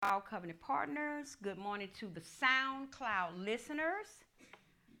all covenant partners. Good morning to the SoundCloud listeners.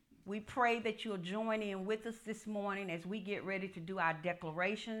 We pray that you'll join in with us this morning as we get ready to do our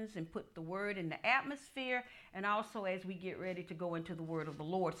declarations and put the word in the atmosphere, and also as we get ready to go into the word of the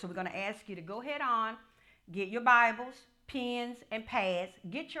Lord. So we're going to ask you to go ahead on, get your Bibles, pens, and pads,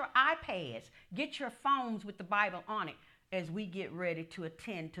 get your iPads, get your phones with the Bible on it as we get ready to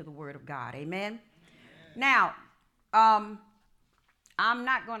attend to the word of God. Amen? Now, I'm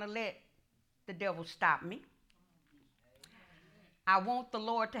not going to let the devil stop me. I want the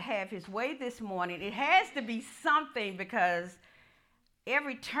Lord to have his way this morning. It has to be something, because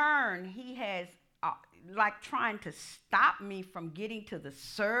every turn he has like trying to stop me from getting to the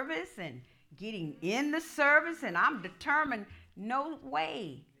service and getting in the service, and I'm determined, no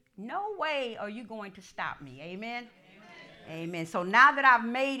way are you going to stop me. Amen? Amen. So now that I've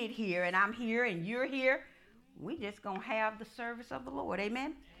made it here, and I'm here and you're here, we just going to have the service of the Lord.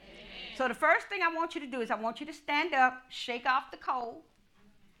 Amen? Amen? So the first thing I want you to do is I want you to stand up, shake off the cold,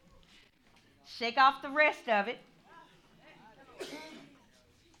 shake off the rest of it.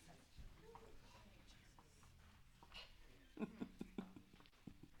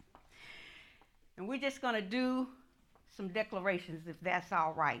 And we're just going to do some declarations, if that's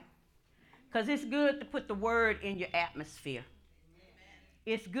all right. Because it's good to put the word in your atmosphere.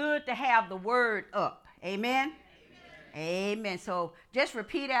 It's good to have the word up. Amen? Amen. So just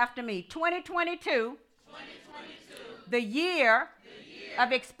repeat after me. 2022, the year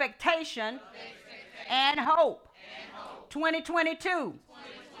of expectation and hope. 2022,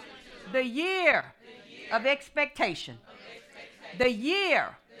 the year of expectation. The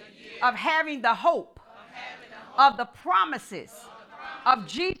year of having the hope of the promises of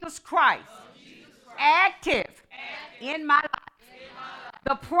Jesus Christ active in my life.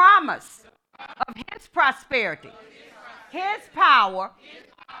 The promise of his prosperity, his power,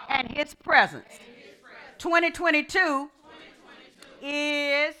 and his presence. 2022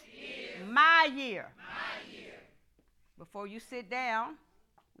 is my year. Before you sit down,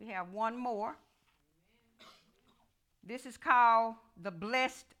 we have one more. This is called the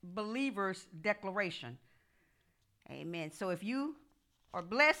Blessed Believer's Declaration. Amen. So if you are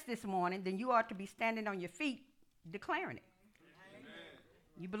blessed this morning, then you ought to be standing on your feet declaring it. Amen.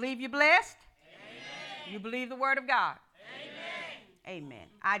 You believe you're blessed? Amen. You believe the word of God? Amen. Amen.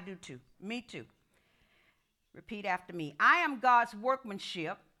 I do too. Me too. Repeat after me. I am God's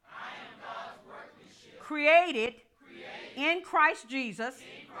workmanship. Created in Christ Jesus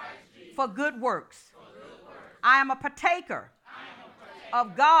for good works. I am a partaker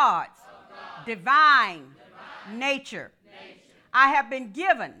of God's divine nature. I have been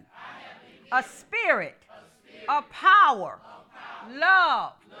given a spirit of power,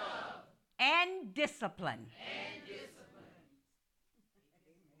 love, and discipline.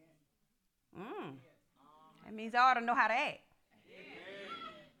 That means I ought to know how to act.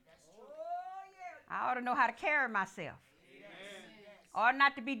 I ought to know how to carry myself. I ought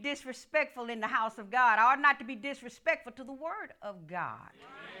not to be disrespectful in the house of God. I ought not to be disrespectful to the word of God.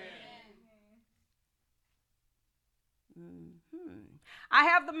 I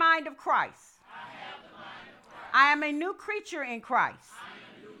have the mind of Christ. I am a new creature in Christ.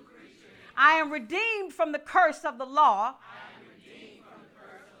 I am redeemed from the curse of the law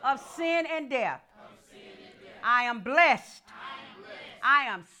of sin and death. I am blessed. I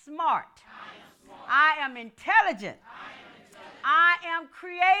am smart. I am intelligent. I am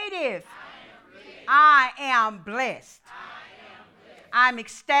creative. I am blessed. I'm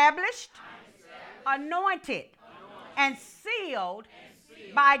established, anointed, and sealed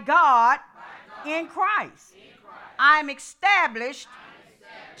by God in Christ. I'm established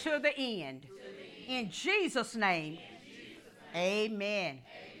to the end. In Jesus' name, amen.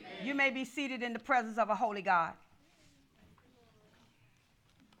 You may be seated in the presence of a holy God.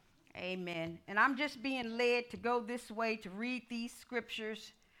 Amen. And I'm just being led to go this way to read these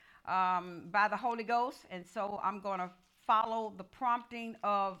scriptures by the Holy Ghost. And so I'm going to follow the prompting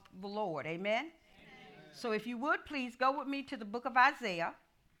of the Lord. Amen? Amen. So if you would, please go with me to the book of Isaiah.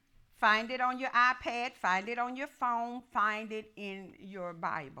 Find it on your iPad. Find it on your phone. Find it in your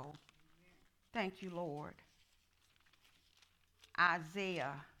Bible. Thank you, Lord.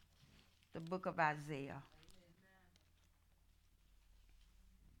 Isaiah, the book of Isaiah.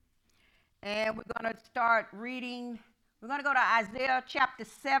 And we're going to start reading. We're going to go to Isaiah chapter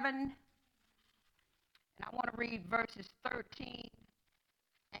 7. And I want to read verses 13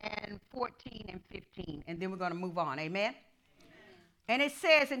 and 14 and 15. And then we're going to move on. Amen? Amen. And it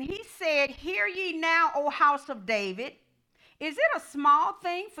says, and he said, hear ye now, O house of David. Is it a small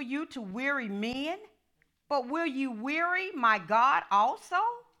thing for you to weary men? But will you weary my God also?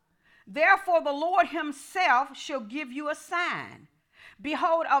 Therefore the Lord himself shall give you a sign.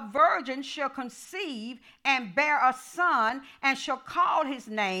 Behold, a virgin shall conceive and bear a son, and shall call his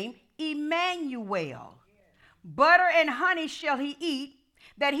name Emmanuel. Butter and honey shall he eat,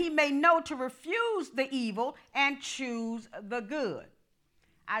 that he may know to refuse the evil and choose the good.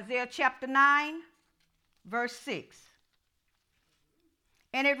 Isaiah chapter 9, verse 6.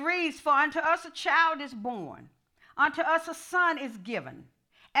 And it reads, For unto us a child is born, unto us a son is given,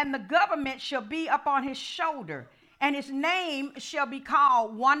 and the government shall be upon his shoulder, and his name shall be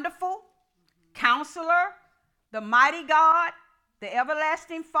called Wonderful, Counselor, the Mighty God, the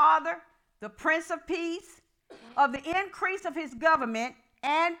Everlasting Father, the Prince of Peace. Of the increase of his government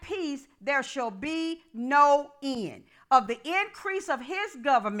and peace there shall be no end. Of the increase of his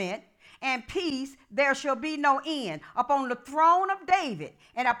government and peace there shall be no end, upon the throne of David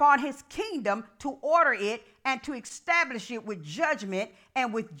and upon his kingdom, to order it and to establish it with judgment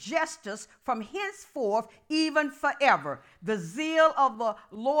and with justice from henceforth even forever. The zeal of the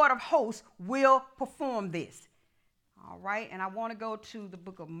Lord of hosts will perform this. All right, and I want to go to the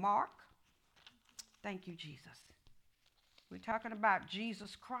book of Mark. Thank you, Jesus. We're talking about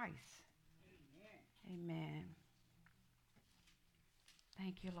Jesus Christ. Amen. Amen.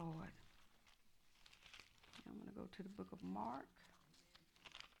 Thank you, Lord. I'm going to go to the book of Mark.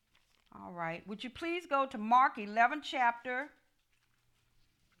 All right. Would you please go to Mark 11th chapter?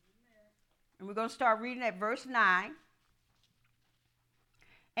 And we're going to start reading at verse 9.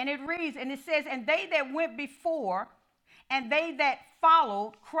 And it reads, and it says, And they that went before and they that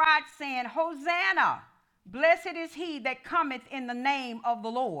followed cried, saying, Hosanna! Blessed is he that cometh in the name of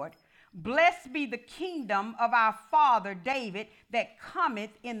the Lord. Blessed be the kingdom of our father David that cometh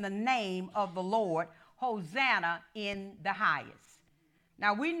in the name of the Lord. Hosanna in the highest.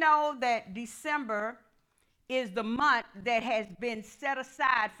 Now we know that December is the month that has been set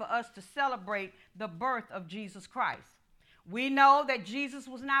aside for us to celebrate the birth of Jesus Christ. We know that Jesus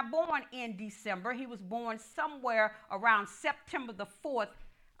was not born in December. He was born somewhere around September the 4th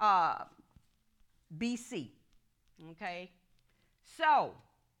BC. Okay? So,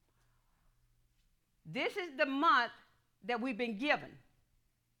 this is the month that we've been given.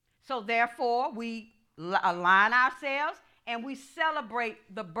 So, therefore, we align ourselves and we celebrate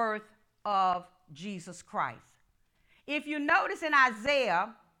the birth of Jesus Christ. If you notice in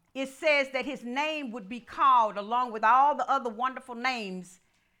Isaiah, it says that his name would be called, along with all the other wonderful names,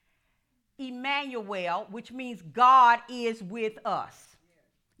 Emmanuel, which means God is with us.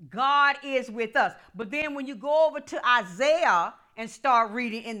 God is with us. But then when you go over to Isaiah and start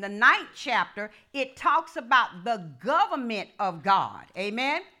reading in the 9th chapter, it talks about the government of God.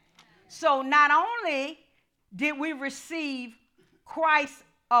 Amen? So not only did we receive Christ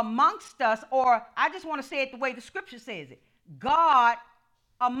amongst us, or I just want to say it the way the scripture says it, God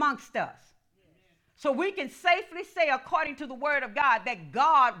amongst us. So we can safely say, according to the word of God, that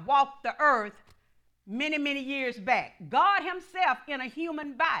God walked the earth many, many years back. God himself in a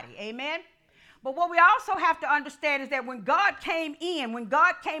human body. Amen? But what we also have to understand is that when God came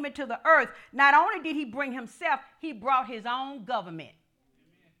into the earth, not only did he bring himself, he brought his own government.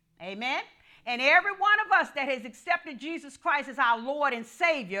 Amen? And every one of us that has accepted Jesus Christ as our Lord and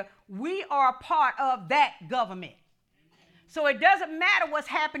Savior, we are a part of that government. So it doesn't matter what's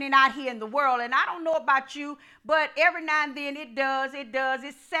happening out here in the world. And I don't know about you, but every now and then it does.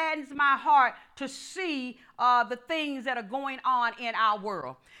 It saddens my heart to see the things that are going on in our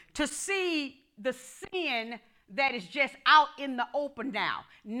world. To see the sin that is just out in the open now.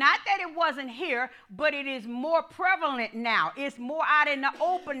 Not that it wasn't here, but it is more prevalent now. It's more out in the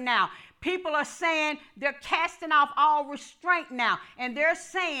open now. People are saying they're casting off all restraint now. And they're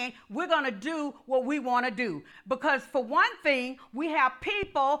saying we're going to do what we want to do. Because for one thing, we have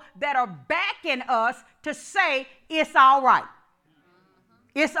people that are backing us to say it's all right.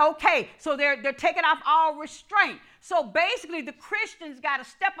 It's okay. So they're taking off all restraint. So basically the Christians got to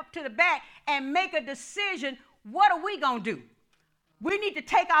step up to the back and make a decision. What are we going to do? We need to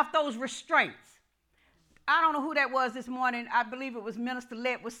take off those restraints. I don't know who that was this morning. I believe it was Minister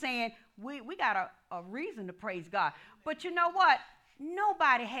Lett was saying, we got a reason to praise God. But you know what?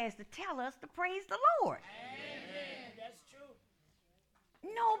 Nobody has to tell us to praise the Lord. Amen. That's true.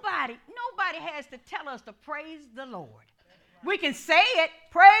 Nobody has to tell us to praise the Lord. We can say it,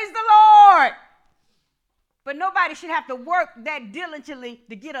 praise the Lord. But nobody should have to work that diligently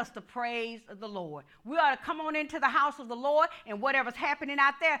to get us to praise the Lord. We ought to come on into the house of the Lord, and whatever's happening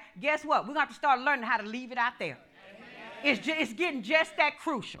out there, guess what? We're going to have to start learning how to leave it out there. It's getting just that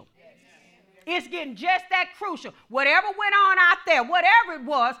crucial. It's getting just that crucial. Whatever went on out there, whatever it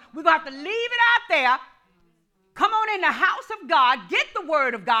was, we're going to have to leave it out there Come on in the house of God, get the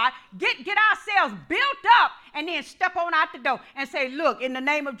word of God, get ourselves built up, and then step on out the door and say, look, in the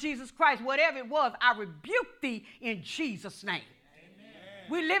name of Jesus Christ, whatever it was, I rebuke thee in Jesus' name. Amen.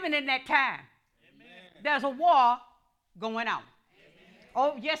 We're living in that time. Amen. There's a war going on. Amen.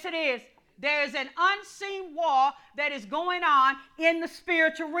 Oh, yes, it is. There's an unseen war that is going on in the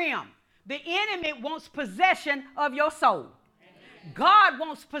spiritual realm. The enemy wants possession of your soul. Amen. God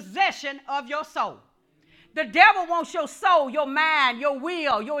wants possession of your soul. The devil wants your soul, your mind, your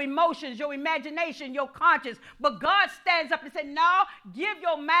will, your emotions, your imagination, your conscience. But God stands up and says, no, give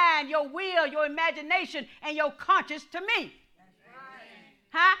your mind, your will, your imagination, and your conscience to me.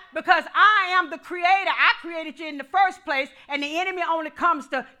 Huh? Because I am the creator. I created you in the first place, and the enemy only comes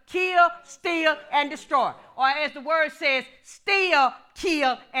to kill, steal, and destroy. Or as the word says, steal,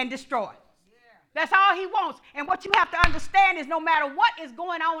 kill, and destroy. That's all he wants. And what you have to understand is no matter what is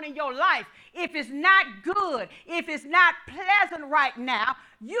going on in your life, if it's not good, if it's not pleasant right now,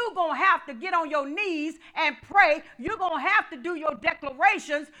 you're going to have to get on your knees and pray. You're going to have to do your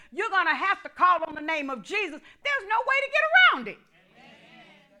declarations. You're going to have to call on the name of Jesus. There's no way to get around it.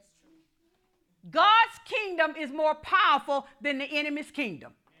 God's kingdom is more powerful than the enemy's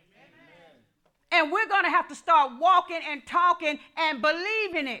kingdom. And we're going to have to start walking and talking and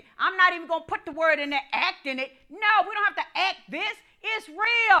believing it. I'm not even going to put the word in there, acting it. No, we don't have to act this. It's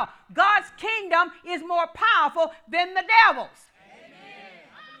real. God's kingdom is more powerful than the devil's.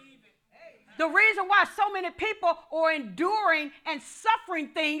 The reason why so many people are enduring and suffering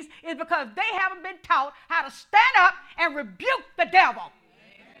things is because they haven't been taught how to stand up and rebuke the devil.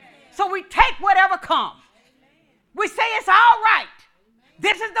 So we take whatever comes. We say it's all right.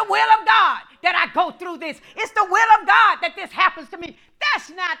 This is the will of God that I go through this. It's the will of God that this happens to me.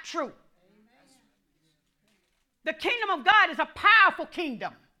 That's not true. The kingdom of God is a powerful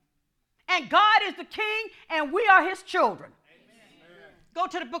kingdom. And God is the king, and we are his children. Amen. Go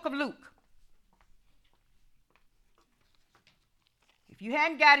to the book of Luke. If you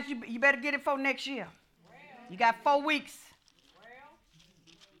hadn't got it, you better get it for next year. You got 4 weeks.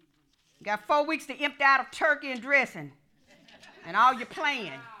 You got 4 weeks to empty out of turkey and dressing. And all your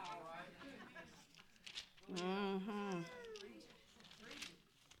playing. Mm-hmm.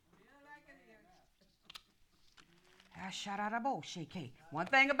 One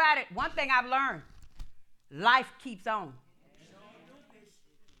thing about it, one thing I've learned, life keeps on.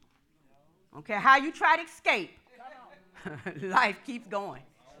 Okay, how you try to escape, life keeps going.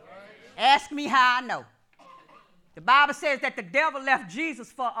 Ask me how I know. The Bible says that the devil left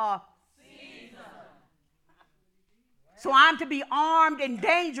Jesus for a So I'm to be armed and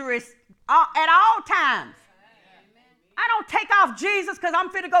dangerous at all times. I don't take off Jesus because I'm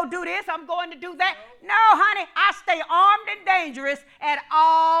finna go do this, I'm going to do that. No, honey, I stay armed and dangerous at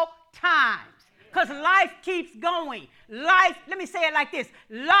all times because life keeps going. Life, let me say it like this,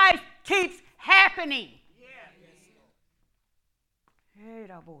 life keeps happening. Hey,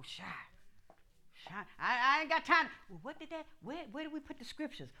 double shot. I ain't got time. What did that? Where did we put the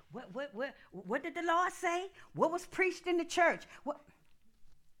scriptures? What did the Lord say? What was preached in the church? What?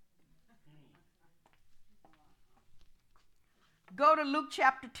 Go to Luke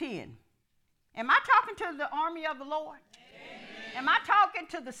chapter 10. Am I talking to the army of the Lord? Amen. Am I talking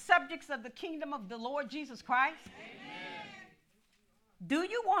to the subjects of the kingdom of the Lord Jesus Christ? Amen. Do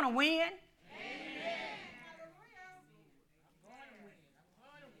you want to win?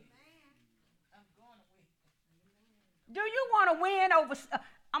 Do you want to win over,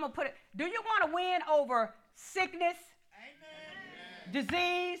 do you want to win over sickness, amen,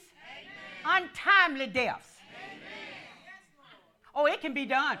 disease, amen, untimely deaths? Amen. Oh, it can be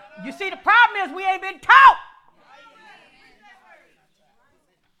done. You see, the problem is we ain't been taught.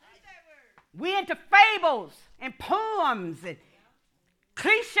 We into fables and poems and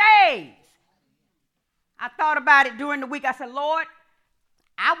cliches. I thought about it during the week. I said, Lord,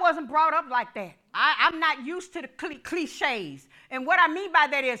 I wasn't brought up like that. I'm not used to the cliches. And what I mean by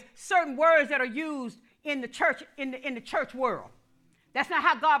that is certain words that are used in the church, in the church world. That's not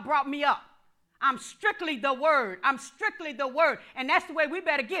how God brought me up. I'm strictly the word. I'm strictly the word. And that's the way we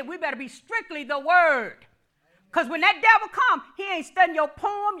better get. We better be strictly the word. Because when that devil come, he ain't studying your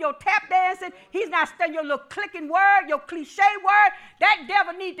poem, your tap dancing. He's not studying your little clicking word, your cliche word. That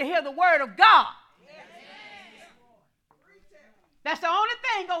devil needs to hear the word of God. That's the only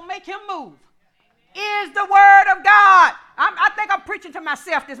thing going to make him move. Is the word of God. I think I'm preaching to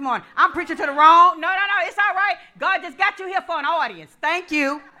myself this morning. I'm preaching to the wrong. No, it's all right. God just got you here for an audience. Thank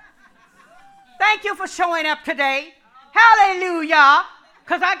you. Thank you for showing up today. Hallelujah.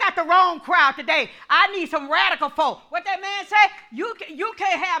 Because I got the wrong crowd today. I need some radical folk. What that man say? You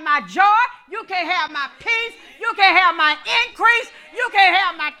can't have my joy. You can't have my peace. You can't have my increase. You can't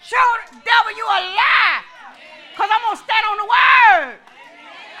have my children. Devil, you a lie. Because I'm going to stand on the word.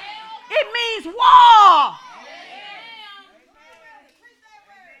 It means war.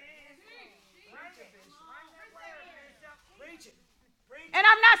 And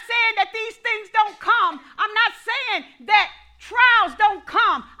I'm not saying that these things don't come. I'm not saying that trials don't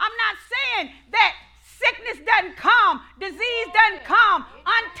come. I'm not saying that sickness doesn't come, disease doesn't come,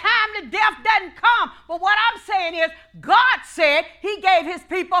 untimely death doesn't come. But what I'm saying is God said he gave his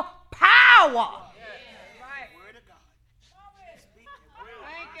people power.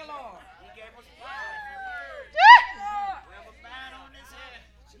 Thank you, Lord. He gave us power.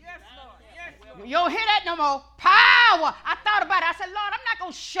 You don't hear that no more. Power. I thought about it. I said, Lord, I'm not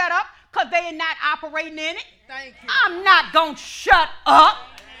going to shut up because they are not operating in it. Thank you. I'm not going to shut up.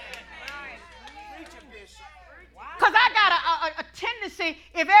 Because I got a tendency,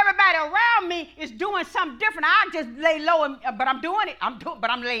 if everybody around me is doing something different, I just lay low, but I'm doing it. But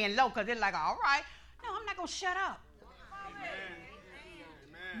I'm laying low because it's like, all right. No, I'm not going to shut up. Amen.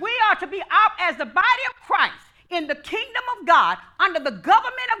 We are to be out as the body of Christ in the kingdom of God, under the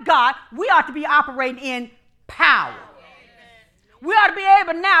government of God. We are to be operating in power. We ought to be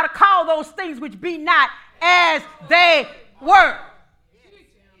able now to call those things which be not as they were.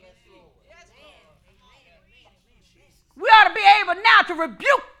 We ought to be able now to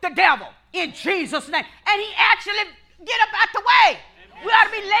rebuke the devil in Jesus' name. And he actually get up out the way. Amen. We ought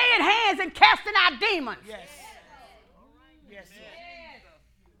to be laying hands and casting out demons. Yes. Yes.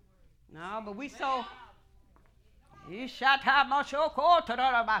 No, but we so... It's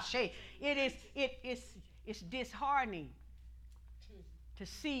disheartening to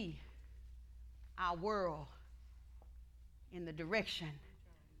see our world in the direction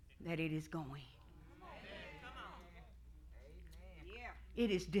that it is going. It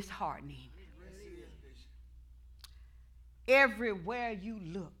is disheartening. Everywhere you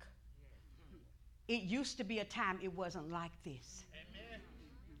look, it used to be a time it wasn't like this.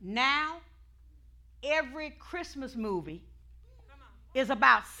 Now, every Christmas movie is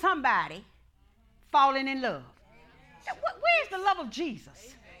about somebody falling in love. Where's the love of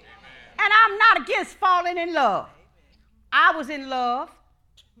Jesus? And I'm not against falling in love. I was in love.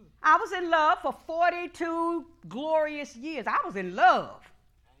 I was in love for 42 glorious years. I was in love.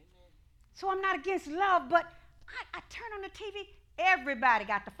 So I'm not against love, but I turn on the TV, everybody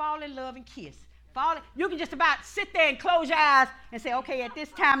got to fall in love and kiss. You can just about sit there and close your eyes and say, okay, at this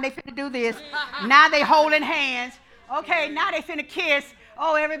time they finna do this. Now they holding hands. Okay, now they finna kiss.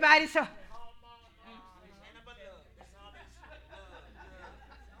 Oh, everybody so. I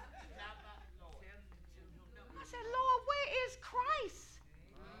said, Lord, where is Christ?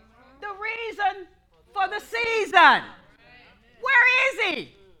 The reason for the season. Where is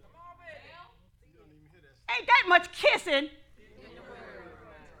he? Ain't that much kissing.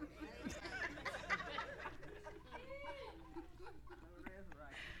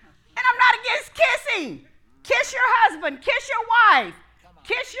 And I'm not against kissing. Kiss your husband. Kiss your wife.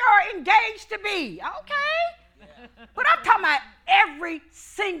 Kiss your engaged to be. Okay? But I'm talking about every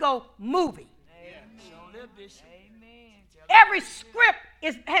single movie. Every script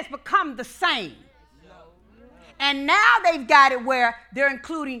has become the same. And now they've got it where they're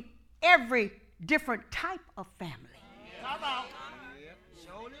including every different type of family.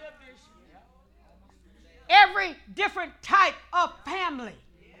 Every different type of family.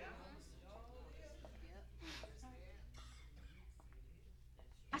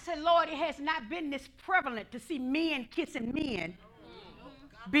 I said, Lord, it has not been this prevalent to see men kissing men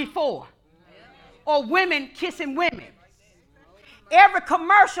before, or women kissing women. Every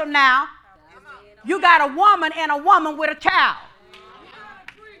commercial now, you got a woman and a woman with a child.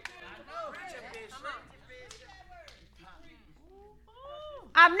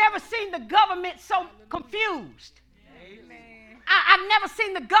 I've never seen the government so confused. I've never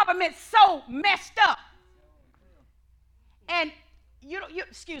seen the government so messed up. And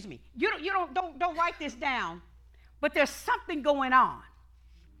excuse me, you don't write this down, but there's something going on.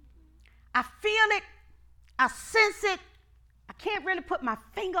 I feel it, I sense it. I can't really put my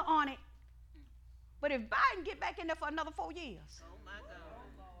finger on it. But if Biden get back in there for another 4 years,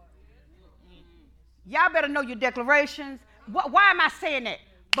 y'all better know your declarations. Why am I saying that?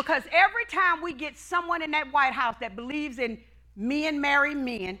 Because every time we get someone in that White House that believes in men marrying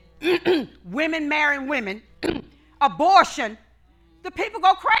men, women marrying women, abortion, the people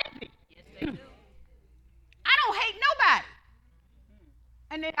go crazy. Yes, they do. I don't hate nobody.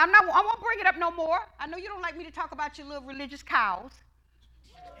 And I won't bring it up no more. I know you don't like me to talk about your little religious cows.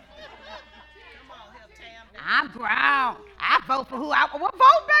 I'm grown. I vote for who I want.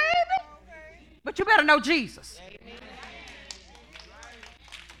 Vote, baby. But you better know Jesus.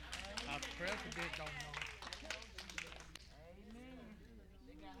 Our president don't know.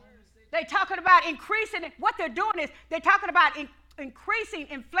 They're talking about increasing. What they're doing is they're talking about increasing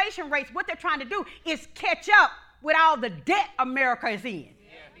inflation rates. What they're trying to do is catch up with all the debt America is in.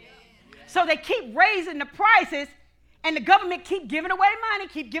 So they keep raising the prices, and the government keep giving away money,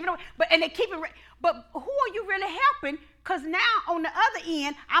 keep giving away, but who are you really helping? Because now on the other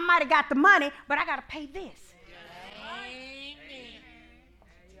end, I might have got the money, but I got to pay this.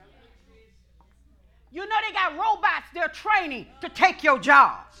 You know they got robots they're training to take your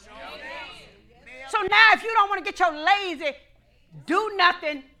jobs. So now if you don't want to get your lazy, do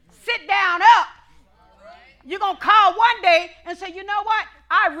nothing, sit down up, you're going to call one day and say, you know what?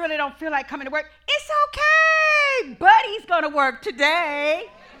 I really don't feel like coming to work. It's okay. Buddy's going to work today.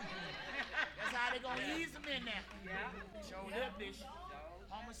 That's how they're going to ease them in there. Show them this.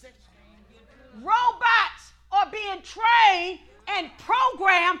 Homosexual. Robots are being trained and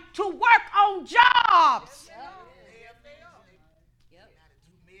programmed to work on jobs.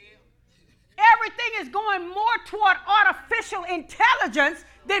 Everything is going more toward artificial intelligence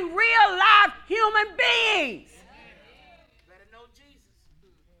than real live human beings. Better know Jesus.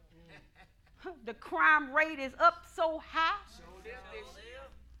 The crime rate is up so high.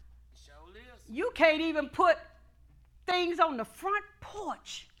 Show this. You can't even put things on the front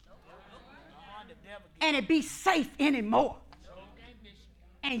porch and it be safe anymore.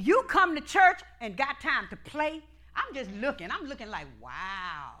 And you come to church and got time to play. I'm just looking. I'm looking like,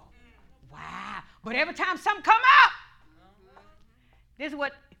 wow. But every time something come up, this is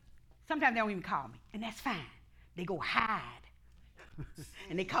what, sometimes they don't even call me. And that's fine. They go hide.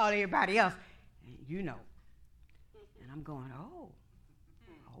 And they call everybody else. You know. And I'm going, oh,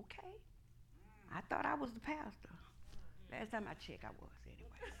 okay. I thought I was the pastor. Last time I checked, I was anyway.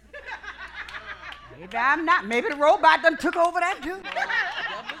 Maybe I'm not. Maybe the robot done took over that too.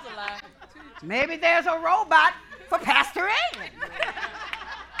 Maybe there's a robot for Pastor England.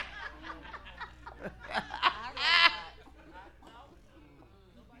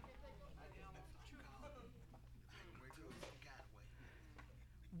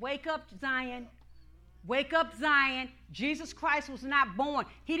 Wake up, Zion. Wake up, Zion. Jesus Christ was not born.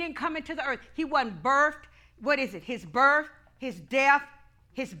 He didn't come into the earth. He wasn't birthed. What is it? His birth, his death,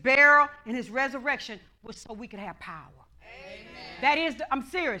 his burial, and his resurrection was so we could have power. Amen. That is, I'm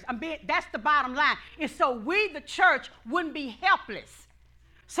serious. That's the bottom line. It's so we, the church, wouldn't be helpless.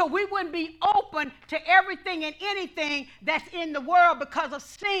 So we wouldn't be open to everything and anything that's in the world because of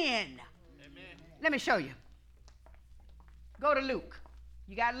sin. Amen. Let me show you. Go to Luke.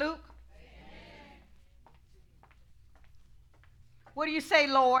 You got Luke? Amen. What do you say,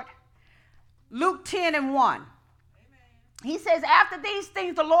 Lord? Luke 10:1. Amen. He says, after these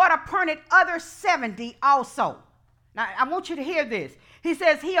things, the Lord appointed other 70 also. Now, I want you to hear this. He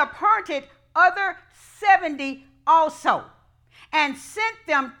says, he appointed other 70 also, and sent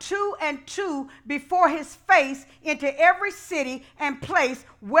them 2 and 2 before his face into every city and place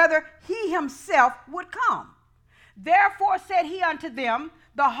whither he himself would come. Therefore said he unto them,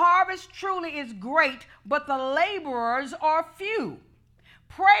 the harvest truly is great, but the laborers are few.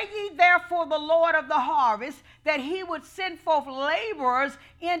 Pray ye therefore the Lord of the harvest, that he would send forth laborers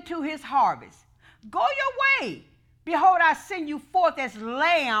into his harvest. Go your way. Behold, I send you forth as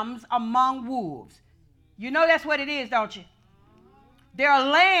lambs among wolves. You know that's what it is, don't you? There are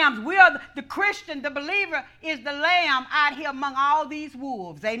lambs. We are the Christian, the believer is the lamb out here among all these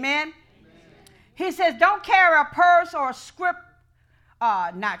wolves. Amen? He says, don't carry a purse or a scrip,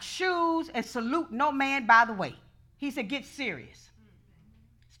 not shoes, and salute no man by the way. He said, get serious.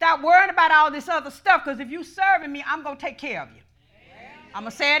 Stop worrying about all this other stuff, because if you serving me, I'm going to take care of you. Amen. I'm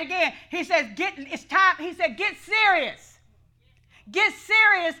going to say it again. He says, it's time. He said, get serious. Get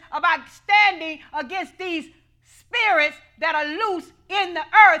serious about standing against these spirits that are loose in the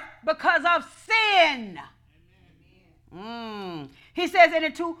earth because of sin. He says, and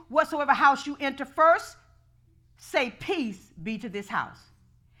into whatsoever house you enter first, say peace be to this house.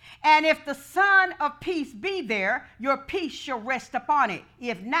 And if the Son of peace be there, your peace shall rest upon it.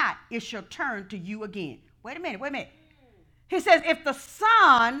 If not, it shall turn to you again. Wait a minute. He says, if the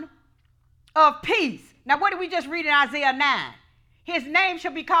Son of peace. Now, what did we just read in Isaiah 9? His name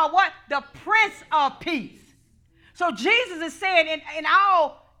shall be called what? The Prince of Peace. So Jesus is saying in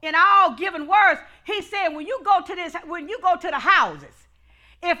all given words, he's saying when you go to the houses,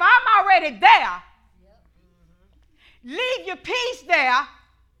 if I'm already there, leave your peace there,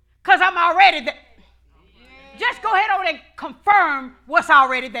 because I'm already there. Just go ahead on and confirm what's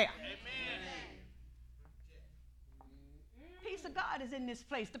already there. of God is in this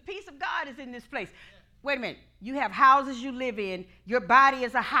place. The peace of God is in this place. Wait a minute. You have houses you live in. Your body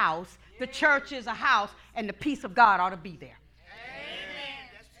is a house. The church is a house. And the peace of God ought to be there.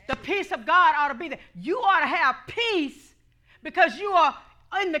 Amen. The peace of God ought to be there. You ought to have peace because you are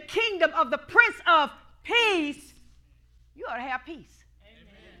in the kingdom of the Prince of Peace. You ought to have peace.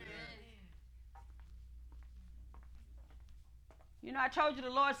 You know, I told you the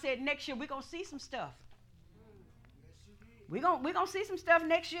Lord said next year we're going to see some stuff. We're gonna see some stuff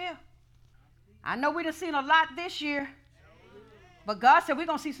next year. I know we done seen a lot this year. But God said we're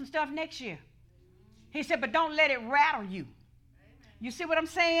going to see some stuff next year. He said, but don't let it rattle you. You see what I'm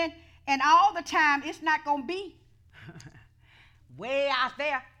saying? And all the time, it's not going to be way out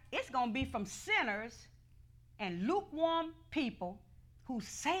there. It's going to be from sinners and lukewarm people who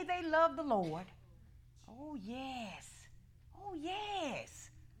say they love the Lord. Oh, yes. Oh, yes.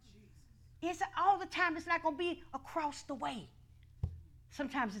 It's all the time. It's not going to be across the way.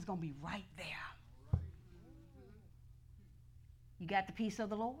 Sometimes it's going to be right there. You got the peace of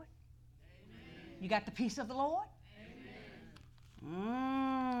the Lord? Amen. You got the peace of the Lord?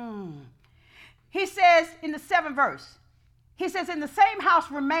 Amen. He says in the 7th verse, he says, in the same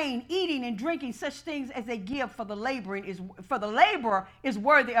house remain, eating and drinking such things as they give, for the laborer is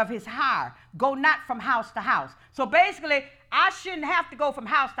worthy of his hire. Go not from house to house. So basically, I shouldn't have to go from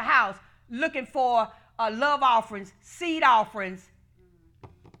house to house looking for love offerings, seed offerings.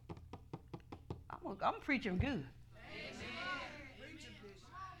 I'm preaching good.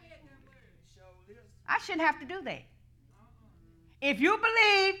 I shouldn't have to do that. If you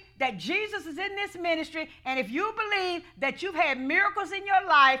believe that Jesus is in this ministry, and if you believe that you've had miracles in your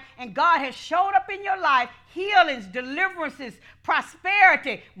life and God has showed up in your life, healings, deliverances,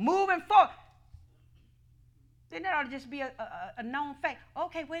 prosperity, moving forward, then that ought to just be a known fact.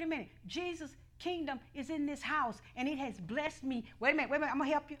 Okay, wait a minute. Jesus' kingdom is in this house, and it has blessed me. Wait a minute. I'm going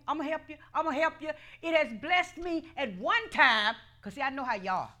to help you. It has blessed me at one time, because see, I know how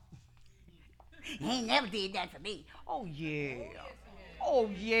y'all. He ain't never did that for me. Oh, yeah. Oh,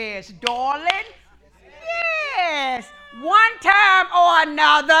 yes, darling. Yes. One time or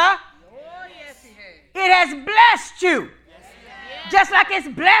another, it has blessed you. Just like it's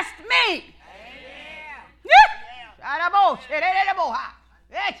blessed me.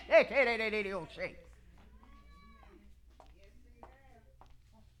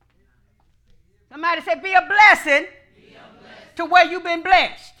 Somebody say, be a blessing to where you've been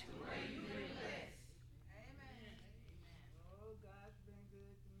blessed.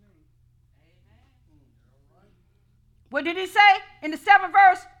 What did he say in the 7th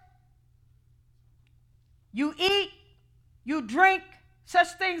verse? You eat, you drink such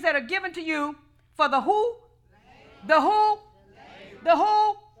things that are given to you for the who? The who? The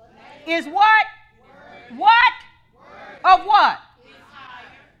who is what? What? Of what?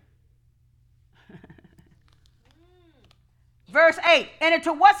 Verse 8, and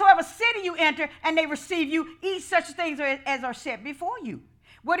into whatsoever city you enter, and they receive you, eat such things as are set before you.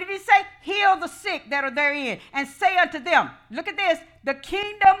 What did he say? Heal the sick that are therein, and say unto them, look at this, the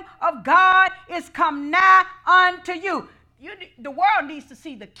kingdom of God is come nigh unto you. The world needs to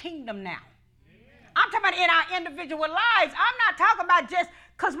see the kingdom now. I'm talking about in our individual lives. I'm not talking about just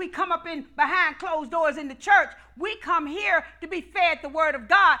because we come up in behind closed doors in the church. We come here to be fed the word of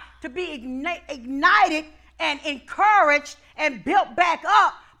God, to be ignited and encouraged and built back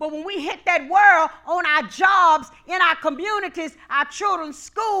up. But when we hit that world on our jobs, in our communities, our children's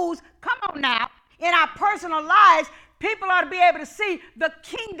schools, come on now, in our personal lives, people ought to be able to see the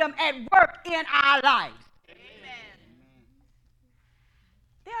kingdom at work in our lives. Amen.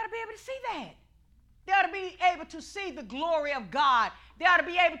 They ought to be able to see that. They ought to be able to see the glory of God. They ought to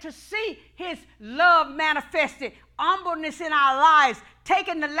be able to see his love manifested, humbleness in our lives,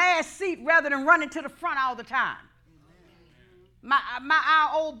 taking the last seat rather than running to the front all the time.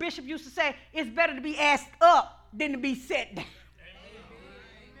 Our old bishop used to say, it's better to be asked up than to be set down.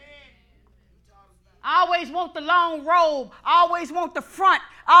 I always want the long robe. I always want the front.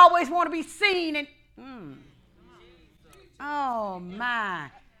 I always want to be seen. And oh,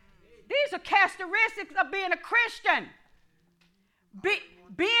 my. These are characteristics of being a Christian.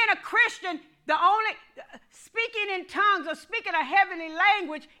 Being a Christian, speaking in tongues or speaking a heavenly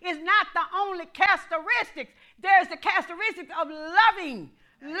language is not the only characteristics. There's the characteristics of loving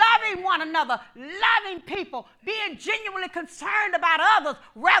one another, loving people, being genuinely concerned about others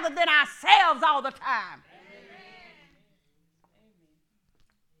rather than ourselves all the time. Amen.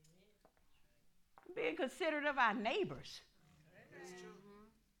 Being considerate of our neighbors.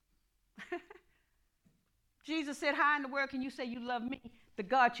 Jesus said, how in the world can you say you love me, the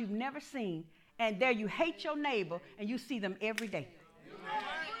God you've never seen, and there you hate your neighbor, and you see them every day.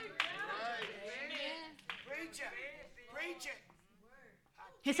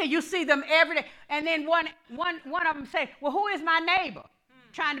 He said, you see them every day. And then one of them say, well, who is my neighbor?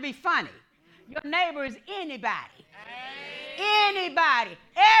 Trying to be funny. Your neighbor is anybody. Anybody.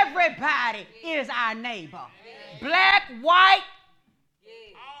 Everybody is our neighbor. Black, white,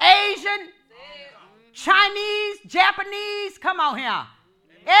 Asian, Chinese, Japanese. Come on here.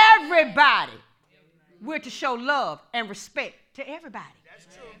 Everybody. We're to show love and respect to everybody. That's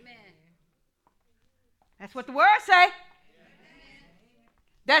true. That's what the word say.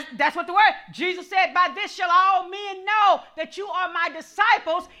 That's what the word. Jesus said, by this shall all men know that you are my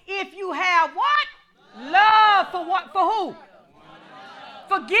disciples if you have what? Love for what? For who?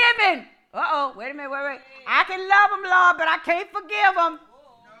 Forgiving. Uh-oh, wait a minute, wait. I can love them, Lord, but I can't forgive them.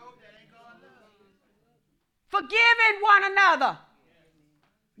 Forgiving one another.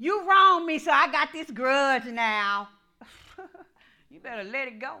 You wronged me, so I got this grudge now. You better let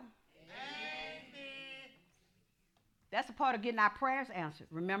it go. That's a part of getting our prayers answered,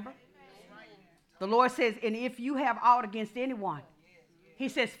 remember? The Lord says, and if you have aught against anyone, he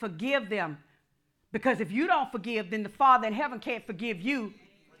says, forgive them. Because if you don't forgive, then the Father in heaven can't forgive you.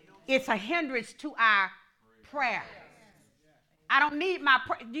 It's a hindrance to our prayer. I don't need my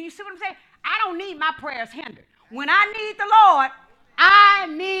prayer. Do you see what I'm saying? I don't need my prayers hindered. When I need the Lord, I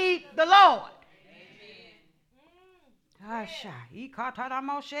need the Lord.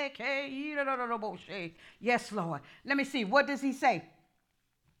 Yes, Lord. Let me see. What does he say?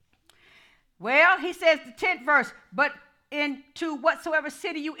 Well, he says the 10th verse, but into whatsoever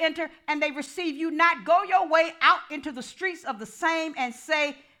city you enter, and they receive you not, go your way out into the streets of the same and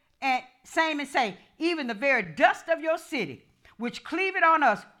say, even the very dust of your city, which cleaveth on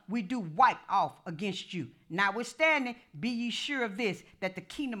us, we do wipe off against you. Notwithstanding, be ye sure of this, that the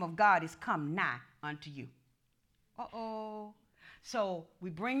kingdom of God is come nigh unto you. Uh-oh. So we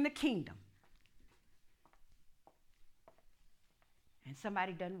bring the kingdom, and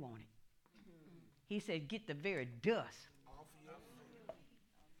somebody doesn't want it. He said, get the very dust.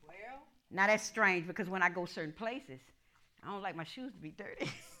 Well, now that's strange, because when I go certain places, I don't like my shoes to be dirty.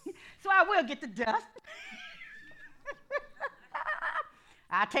 So I will get the dust.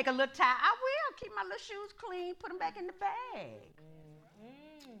 I'll take a little time. I will keep my little shoes clean, put them back in the bag.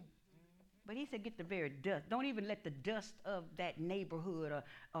 But he said, get the very dust. Don't even let the dust of that neighborhood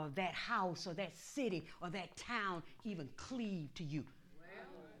or that house or that city or that town even cleave to you.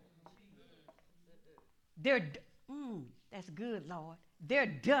 That's good, Lord. Their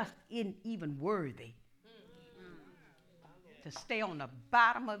dust isn't even worthy to stay on the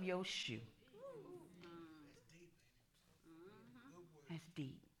bottom of your shoe. That's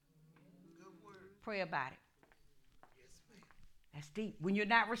deep. Pray about it. That's deep. When you're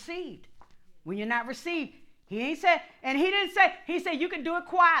not received. When you're not received. He ain't said, and he didn't say, he said you can do it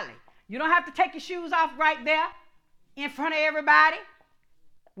quietly. You don't have to take your shoes off right there in front of everybody,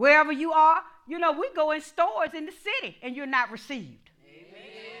 wherever you are. You know, we go in stores in the city and you're not received. Amen.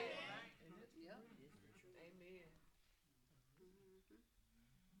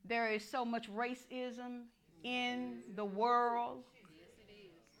 There is so much racism in the world.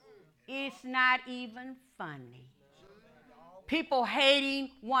 It's not even funny. People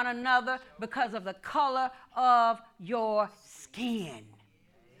hating one another because of the color of your skin.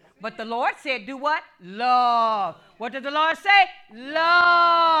 But the Lord said, do what? Love. What did the Lord say?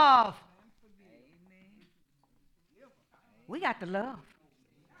 Love. We got to love.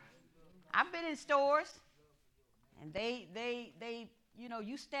 I've been in stores, and they, you know,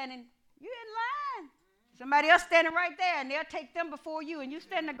 you standing, you in line. Somebody else standing right there, and they'll take them before you, and you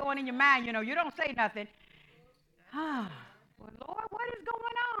standing there going in your mind, you know, you don't say nothing. Well, Lord, what is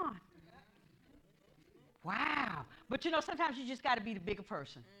going on? Wow. But, you know, sometimes you just got to be the bigger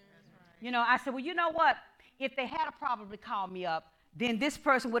person. You know, I said, well, you know what? If they had probably called me up, then this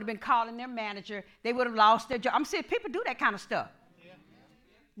person would have been calling their manager. They would have lost their job. I'm saying people do that kind of stuff. Yeah.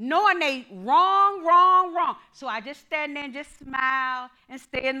 Knowing they wrong. So I just stand there and just smile and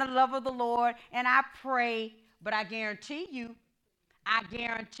stay in the love of the Lord, and I pray. But I guarantee you,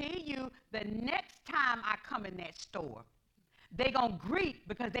 the next time I come in that store, they're going to greet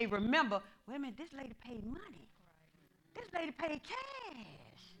because they remember, wait a minute, this lady paid money. This lady paid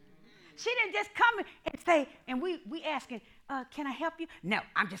cash. She didn't just come and say, and we asking, can I help you? No,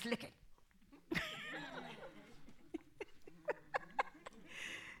 I'm just looking.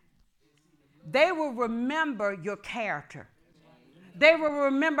 They will remember your character. They will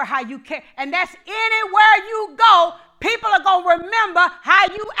remember how you care. And that's anywhere you go, people are going to remember how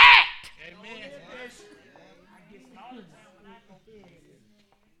you act. Amen.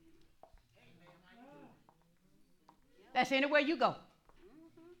 That's anywhere you go.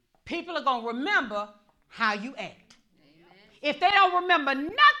 People are going to remember how you act. If they don't remember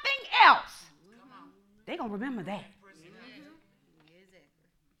nothing else, they're going to remember that.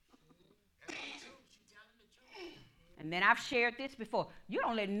 And then I've shared this before. You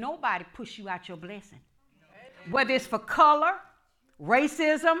don't let nobody push you out your blessing. Whether it's for color,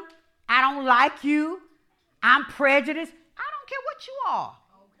 racism, I don't like you, I'm prejudiced. I don't care what you are.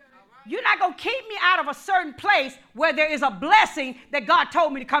 You're not going to keep me out of a certain place where there is a blessing that God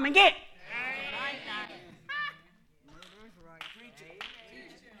told me to come and get.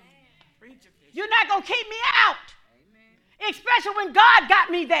 You're not going to keep me out, especially when God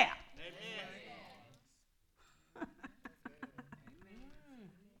got me there.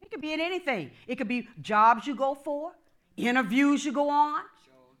 It could be in anything. It could be jobs you go for, interviews you go on,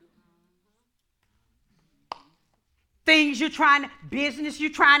 things business you're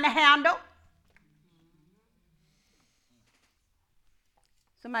trying to handle.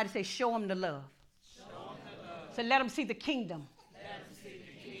 Somebody say, show them the love. So let them see the kingdom,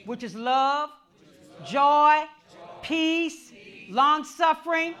 which is love, joy, peace,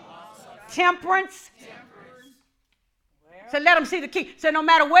 long-suffering, temperance. So let them see the kingdom. So no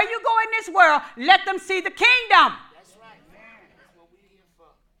matter where you go in this world, let them see the kingdom. That's right. That's what we're here for.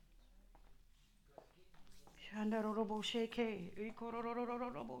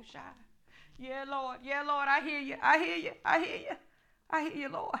 Yeah, Lord. Yeah, Lord. I hear you. I hear you. I hear you. I hear you,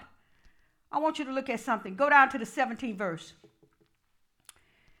 Lord. I want you to look at something. Go down to the 17th verse.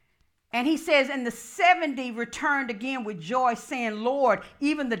 And he says, and the 70 returned again with joy, saying, Lord,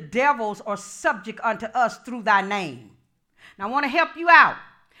 even the devils are subject unto us through thy name. Now, I want to help you out.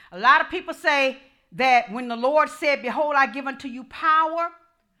 A lot of people say that when the Lord said, behold, I give unto you power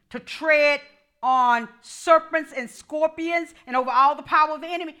to tread on serpents and scorpions and over all the power of the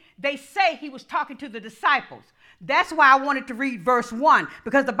enemy, they say he was talking to the disciples. That's why I wanted to read verse 1,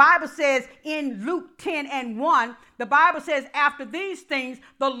 because the Bible says in Luke 10:1, the Bible says, after these things,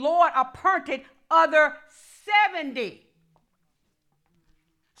 the Lord appointed other 70.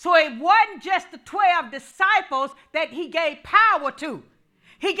 So it wasn't just the 12 disciples that he gave power to.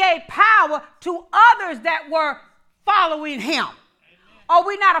 He gave power to others that were following him. Amen. Are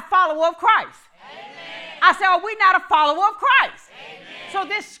we not a follower of Christ? Amen. I said, are we not a follower of Christ? Amen. So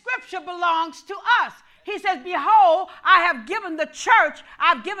this scripture belongs to us. He says, behold, I have given the church,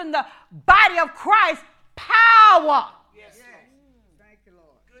 I've given the body of Christ power. Yes. Thank you,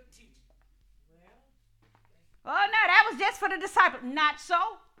 Lord. Good teaching. Oh, no, that was just for the disciples. Not so.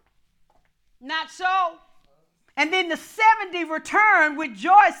 Not so. And then the 70 returned with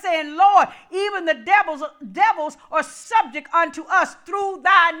joy, saying, Lord, even the devils are subject unto us through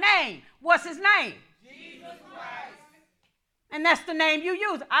thy name. What's his name? Jesus Christ. And that's the name you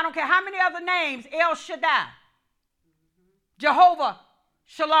use. I don't care how many other names. El Shaddai. Jehovah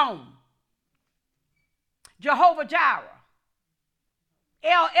Shalom. Jehovah Jireh.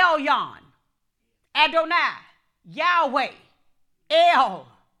 El Elyon. Adonai. Yahweh. El.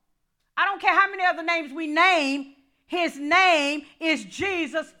 I don't care how many other names we name. His name is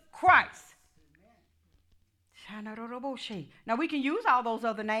Jesus Christ. Now we can use all those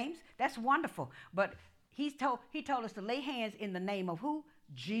other names. That's wonderful. But he told us to lay hands in the name of who?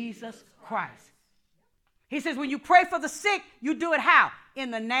 Jesus Christ. He says when you pray for the sick, you do it how?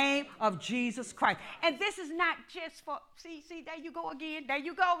 In the name of Jesus Christ. And this is not just for, see, there you go again. There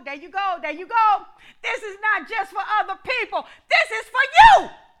you go. There you go. There you go. This is not just for other people. This is for you.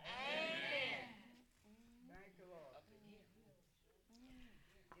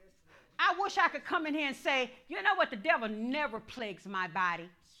 I wish I could come in here and say, you know what, the devil never plagues my body,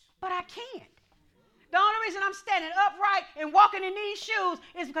 but I can't. The only reason I'm standing upright and walking in these shoes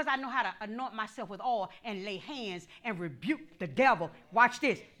is because I know how to anoint myself with oil and lay hands and rebuke the devil. Watch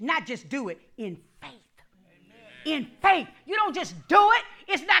this. Not just do it, in faith. Amen. In faith. You don't just do it.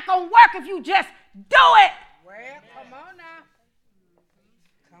 It's not going to work if you just do it. Well, come on now.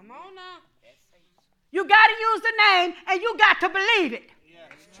 Come on now. You got to use the name and you got to believe it.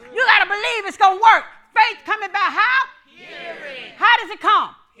 You got to believe it's going to work. Faith coming by how? Hearing. How does it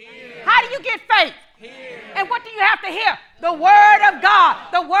come? Hearing. How do you get faith? Hearing. And what do you have to hear? The word of God.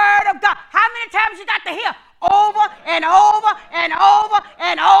 The word of God. How many times you got to hear? Over and over and over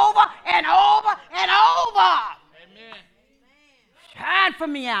and over and over and over. Amen. Shine for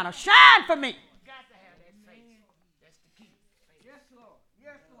me, Anna. Shine for me. You got to have that faith. That's the key. Yes, Lord.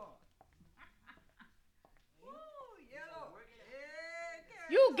 Yes, Lord.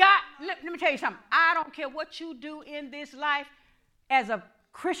 You got, let me tell you something. I don't care what you do in this life as a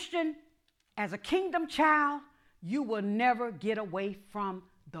Christian, as a kingdom child, you will never get away from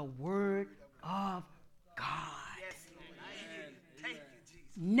the word of God.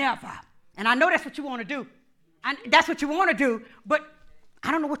 never. And I know that's what you want to do. That's what you want to do, but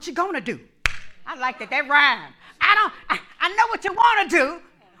I don't know what you're going to do. I like that. That rhyme. I know what you want to do,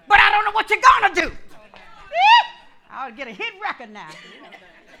 but I don't know what you're going to do. I'll get a hit record now.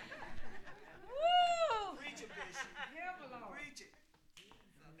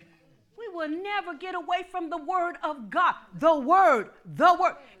 We will never get away from the word of God. The word.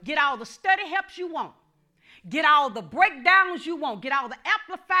 Get all the study helps you want. Get all the breakdowns you want. Get all the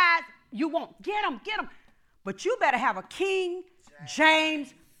amplifiers you want. Get them. But you better have a King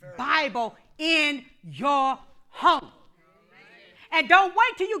James Bible in your home. And don't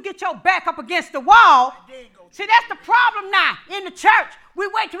wait till you get your back up against the wall. See, that's the problem now in the church. We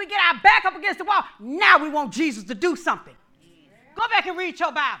wait till we get our back up against the wall. Now we want Jesus to do something. Go back and read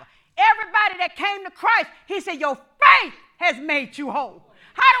your Bible. Everybody that came to Christ, he said, your faith has made you whole.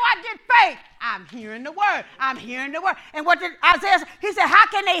 How do I get faith? I'm hearing the word. I'm hearing the word. And what did Isaiah say? He said, how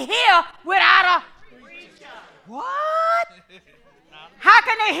can they hear without a preacher? What? How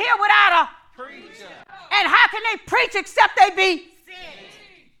can they hear without a preacher? And how can they preach except they be sent?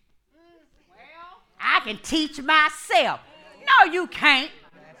 I can teach myself. No, you can't.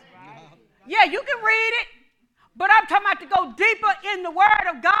 Yeah, you can read it. But I'm talking about to go deeper in the word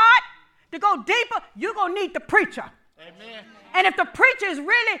of God. To go deeper, you're going to need the preacher. Amen. And if the preacher is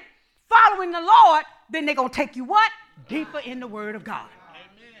really following the Lord, then they're going to take you what? Deeper in the word of God.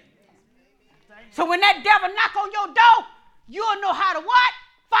 Amen. So when that devil knock on your door, you'll know how to what?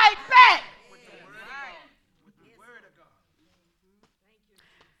 Fight back. With the word of God.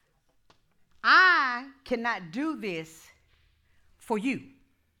 I cannot do this for you.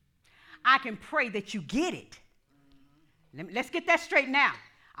 I can pray that you get it. Let's get that straight now.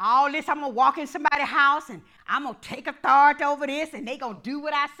 All this, I'm going to walk in somebody's house and I'm going to take authority over this and they're going to do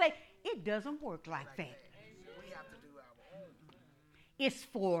what I say. It doesn't work like that. We have to do our own. It's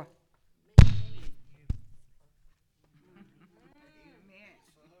for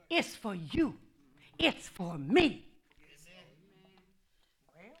It's for you. It's for me.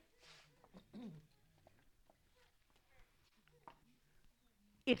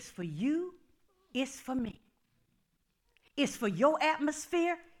 It's for you. It's for me. It's for your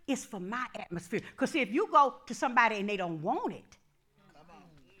atmosphere. It's for my atmosphere. Because if you go to somebody and they don't want it,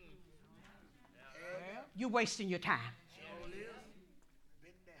 you're wasting your time.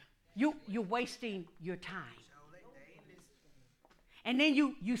 You're wasting your time. And then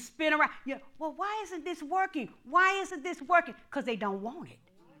you spin around. Well, why isn't this working? Why isn't this working? Because they don't want it.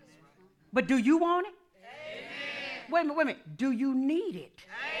 But do you want it? Amen. Wait a minute. Do you need it?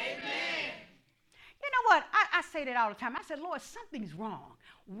 Amen. You know what? I say that all the time. I said, Lord, something's wrong.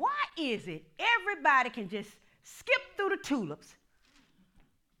 Why is it everybody can just skip through the tulips,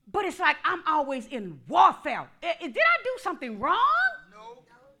 but it's like I'm always in warfare? Did I do something wrong? No.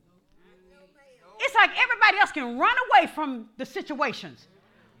 It's like everybody else can run away from the situations,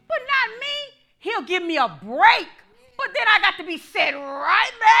 but not me. He'll give me a break, but then I got to be set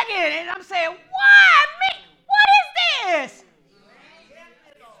right back in it. And I'm saying, why me? What is this?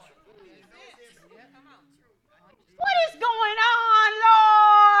 What is going on,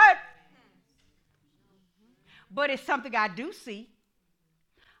 Lord? But it's something I do see.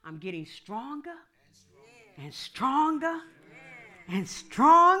 I'm getting stronger and stronger and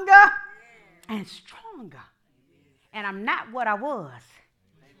stronger and stronger. And I'm not what I was.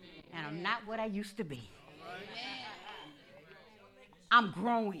 And I'm not what I used to be. I'm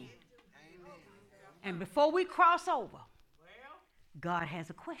growing. And before we cross over, God has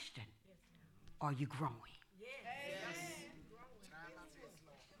a question. Are you growing?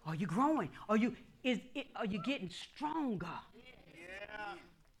 Are you growing? Are you getting stronger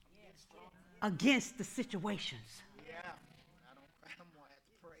against the situations?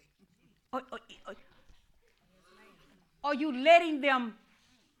 Are you letting them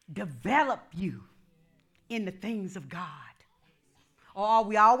develop you in the things of God? Or are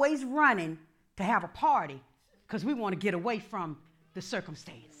we always running to have a party because we want to get away from the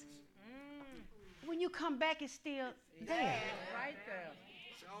circumstance? When you come back, it's still there. Right there.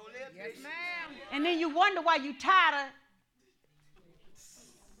 Yes, ma'am. And then you wonder why you're tired of.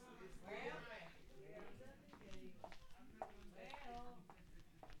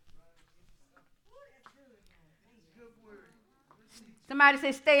 Somebody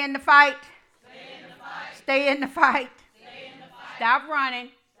say, stay in the fight. Stay in the fight. Stop running.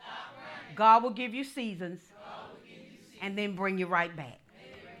 God will give you seasons and then bring you right back.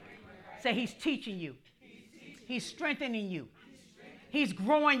 Say, he's teaching you. He's strengthening you. He's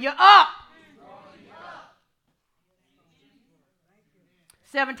growing you up.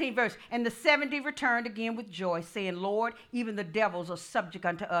 17th verse. And the 70 returned again with joy, saying, Lord, even the devils are subject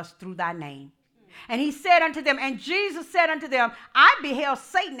unto us through thy name. And he said unto them, and Jesus said unto them, I beheld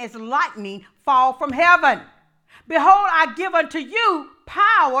Satan as lightning fall from heaven. Behold, I give unto you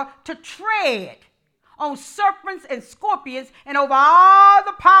power to tread on serpents and scorpions and over all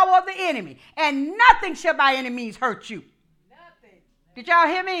the power of the enemy. And nothing shall by any means hurt you. Nothing. Did y'all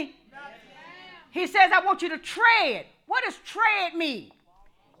hear me? Nothing. He says, I want you to tread. What does tread mean?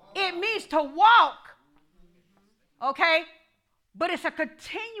 It means to walk. Okay? But it's a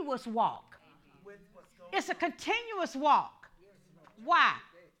continuous walk. It's a continuous walk. Why?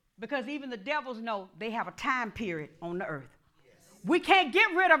 Because even the devils know they have a time period on the earth. We can't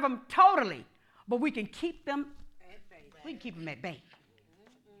get rid of them totally, but we can keep them. We can keep them at bay.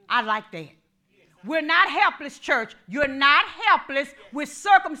 I like that. We're not helpless, church. You're not helpless with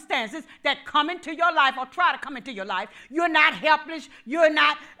circumstances that come into your life or try to come into your life. You're not helpless. You're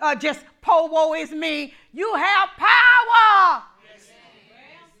not just, woe is me. You have power.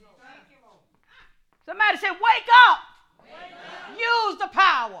 Somebody said, wake up. Wake up. Use the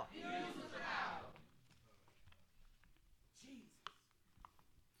power. Use the power.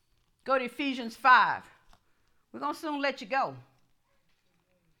 Go to Ephesians 5. We're going to soon let you go.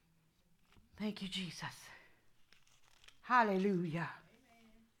 Thank you, Jesus. Hallelujah.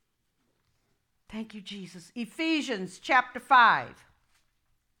 Thank you, Jesus. Ephesians chapter 5.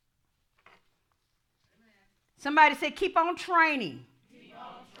 Somebody said, keep on training.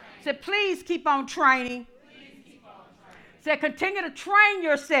 Say, please keep on training. Say, continue to train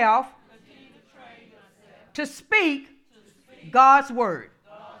yourself to speak God's word.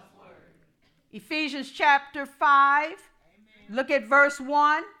 Ephesians chapter 5. Look at verse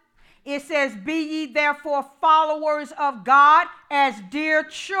 1. It says, be ye therefore followers of God as dear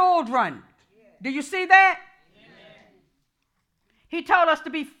children. Do you see that? He told us to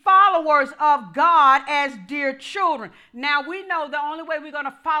be followers of God as dear children. Now, we know the only way we're going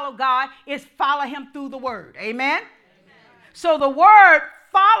to follow God is follow him through the word. Amen? Amen. So the word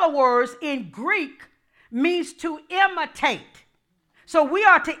followers in Greek means to imitate. So we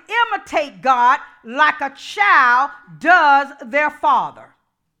are to imitate God like a child does their father.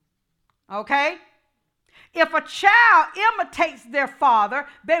 Okay? If a child imitates their father,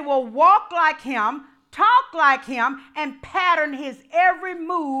 they will walk like him, talk like him, and pattern his every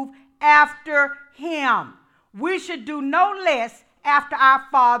move after him. We should do no less after our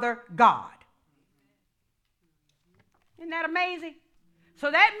Father God. Isn't that amazing? So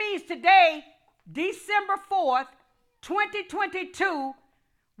that means today, December 4th, 2022,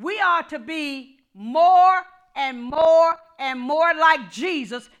 we are to be more and more and more like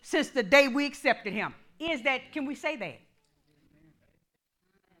Jesus since the day we accepted him. Is that, can we say that?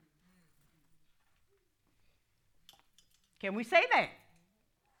 Can we say that?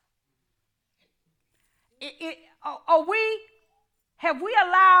 Have we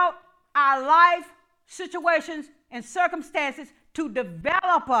allowed our life situations and circumstances to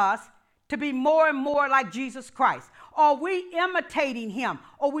develop us to be more and more like Jesus Christ? Are we imitating him?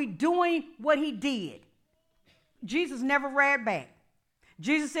 Are we doing what he did? Jesus never read back.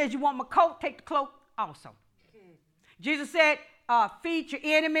 Jesus says, you want my coat, take the cloak also. Jesus said, feed your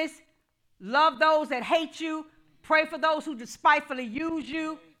enemies, love those that hate you, pray for those who despitefully use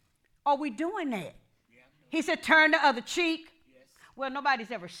you. Are we doing that? He said, turn the other cheek. Yes. Well,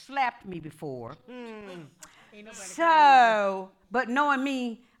 nobody's ever slapped me before. So, but knowing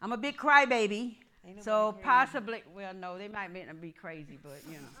me, I'm a big crybaby. So possibly, well, no, they might be crazy, but,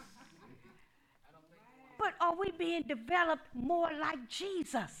 you know. But are we being developed more like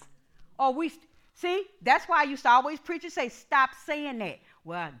Jesus? Are we, see, that's why I used to always preach and say, stop saying that.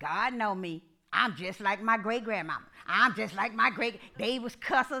 Well, God know me. I'm just like my great-grandmama. I'm just like my they was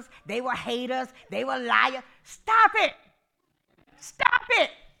cussers, they were haters, they were liars. Stop it. Stop it.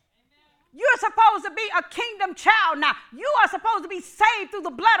 You're supposed to be a kingdom child now. You are supposed to be saved through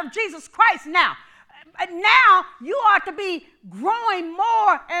the blood of Jesus Christ now. Now you are to be growing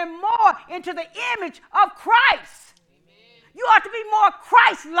more and more into the image of Christ. Amen. You ought to be more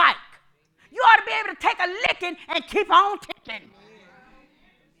Christ-like. You ought to be able to take a licking and keep on ticking.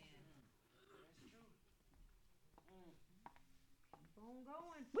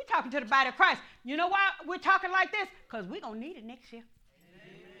 We're talking to the body of Christ. You know why we're talking like this? Because we're going to need it next year.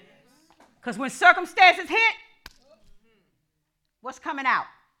 Because when circumstances hit, what's coming out?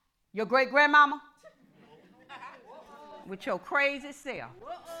 Your great-grandmama? With your crazy self.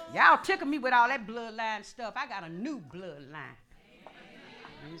 Y'all tickle me with all that bloodline stuff. I got a new bloodline.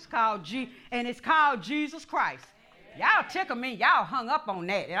 And it's called Jesus Christ. Y'all tickle me. Y'all hung up on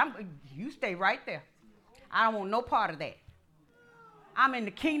that. And you stay right there. I don't want no part of that. I'm in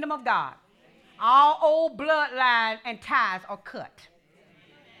the kingdom of God. All old bloodline and ties are cut.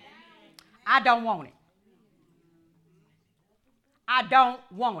 I don't want it. I don't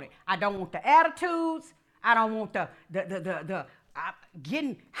want it. I don't want the attitudes. I don't want the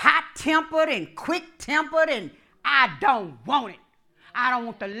getting hot-tempered and quick-tempered, and I don't want it. I don't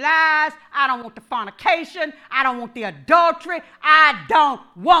want the lies. I don't want the fornication. I don't want the adultery. I don't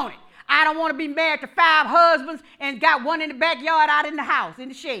want it. I don't want to be married to 5 husbands and got one in the backyard, out in the house, in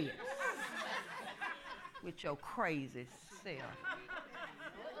the shed. With your crazy self.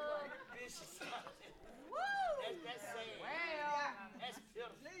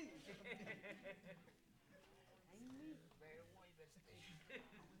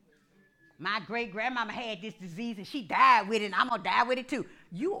 My great-grandmama had this disease and she died with it, and I'm going to die with it too.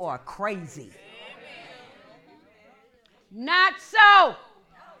 You are crazy. Not so.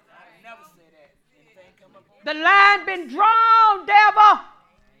 The line been drawn, devil.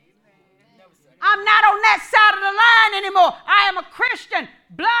 I'm not on that side of the line anymore. I am a Christian,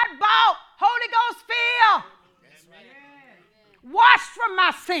 blood-bought, Holy Ghost filled, washed from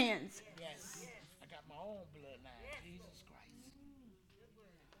my sins. Yes, I got my own bloodline. Jesus Christ.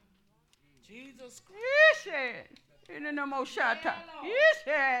 Jesus Christ. Yes, in the no more shot. Yes,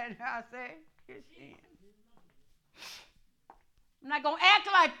 I say. Yes, I'm not going to act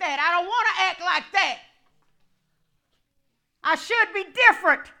like that. I don't want to act like that. I should be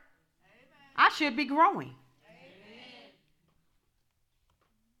different. I should be growing. Amen.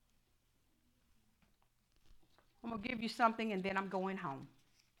 I'm going to give you something and then I'm going home.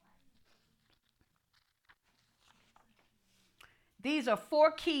 These are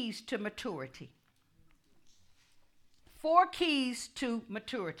 4 keys to maturity. 4 keys to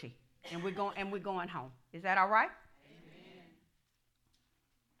maturity. And we're going home. Is that all right? Amen.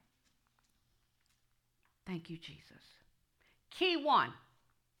 Thank you, Jesus. Key 1.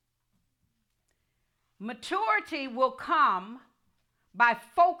 Maturity will come by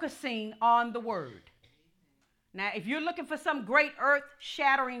focusing on the word. Now, if you're looking for some great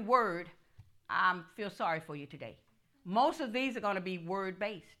earth-shattering word, I feel sorry for you today. Most of these are going to be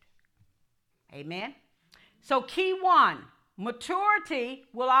word-based. Amen? So key 1, maturity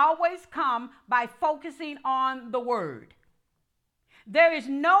will always come by focusing on the word. There is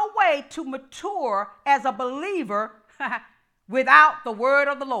no way to mature as a believer without the word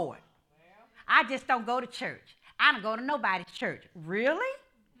of the Lord. I just don't go to church. I don't go to nobody's church. Really?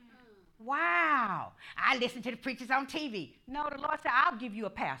 Wow. I listen to the preachers on TV. No, the Lord said, I'll give you a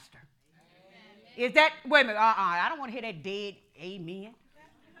pastor. Amen. Is that, wait a minute, I don't want to hear that dead amen.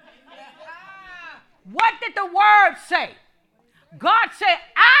 What did the word say? God said,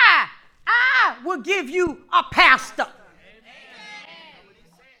 I will give you a pastor.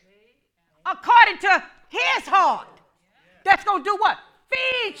 According to his heart. That's going to do what?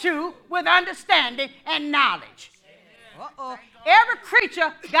 Feed you with understanding and knowledge. Uh-oh. Every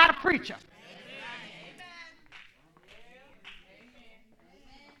creature got a preacher.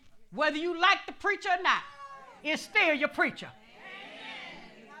 Whether you like the preacher or not, it's still your preacher.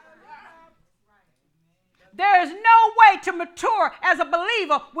 There is no way to mature as a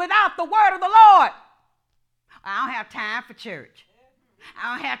believer without the word of the Lord. I don't have time for church.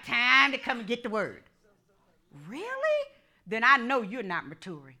 I don't have time to come and get the word. Really? Then I know you're not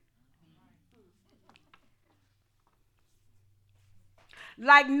maturing.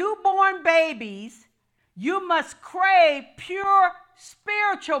 Like newborn babies, you must crave pure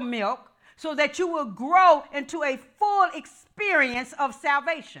spiritual milk so that you will grow into a full experience of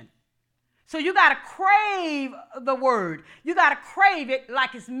salvation. So you got to crave the word. You got to crave it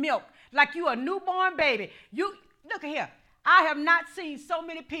like it's milk, like you a newborn baby. You look at here. I have not seen so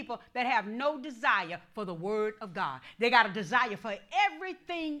many people that have no desire for the word of God. They got a desire for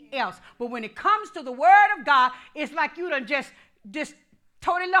everything else. But when it comes to the word of God, it's like you done just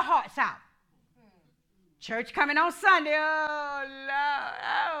totally their hearts out. Church coming on Sunday. Oh, Lord.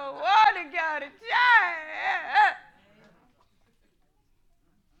 I want to go to church.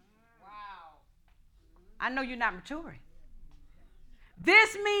 Wow. I know you're not maturing.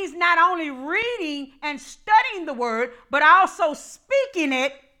 This means not only reading and studying the word, but also speaking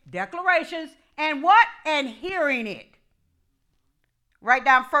it, declarations, and what? And hearing it. Write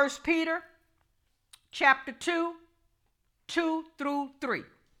down 1 Peter chapter 2, 2 through 3.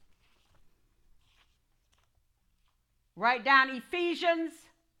 Write down Ephesians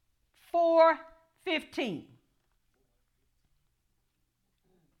 4:15.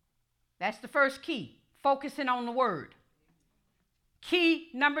 That's the first key, focusing on the word. Key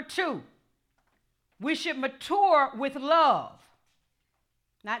number 2, we should mature with love.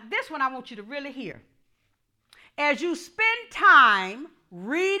 Now, this one I want you to really hear. As you spend time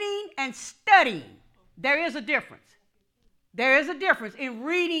reading and studying, there is a difference. There is a difference in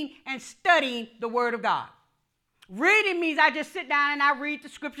reading and studying the Word of God. Reading means I just sit down and I read the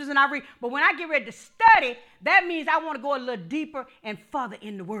scriptures and I read. But when I get ready to study, that means I want to go a little deeper and further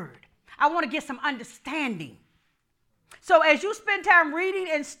in the Word. I want to get some understanding. So as you spend time reading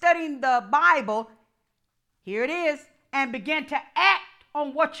and studying the Bible, here it is, and begin to act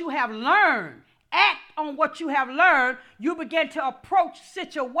on what you have learned. Act on what you have learned. You begin to approach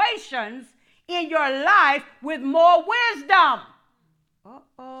situations in your life with more wisdom.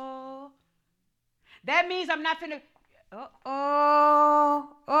 Uh-oh. That means I'm not finna,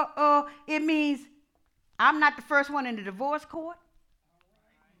 It means I'm not the first one in the divorce court.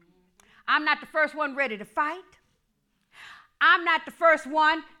 I'm not the first one ready to fight. I'm not the first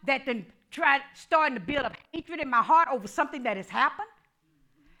one that then starting to build up hatred in my heart over something that has happened.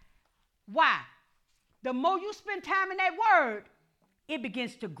 Why? The more you spend time in that Word, it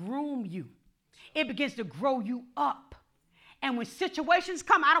begins to groom you. It begins to grow you up. And when situations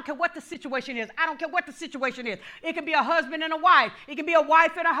come, I don't care what the situation is. I don't care what the situation is. It can be a husband and a wife. It can be a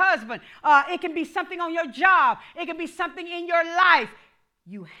wife and a husband. It can be something on your job. It can be something in your life.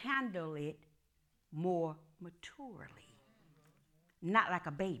 You handle it more maturely. Not like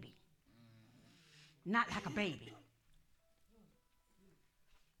a baby. Not like a baby.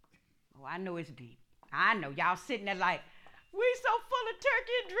 Oh, I know it's deep. I know. Y'all sitting there like, we so full of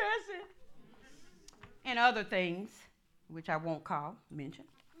turkey and dressing. And other things, which I won't mention.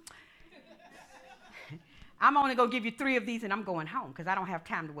 I'm only going to give you 3 of these and I'm going home because I don't have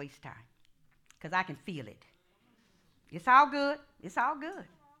time to waste time. Because I can feel it. It's all good. It's all good.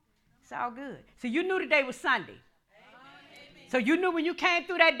 It's all good. So you knew today was Sunday. Amen. So you knew when you came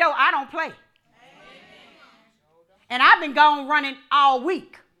through that door, I don't play. Amen. And I've been gone running all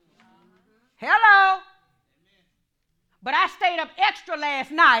week. Hello. But I stayed up extra last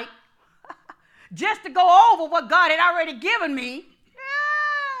night just to go over what God had already given me.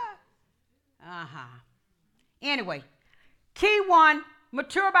 Yeah. Anyway, key 1,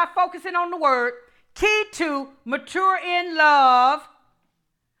 mature by focusing on the Word. Key 2, mature in love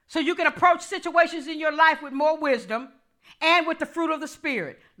so you can approach situations in your life with more wisdom and with the fruit of the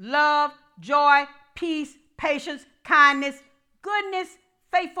Spirit. Love, joy, peace, patience, kindness, goodness,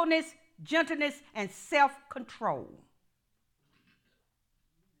 faithfulness, gentleness, and self-control.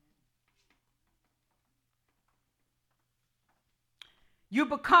 You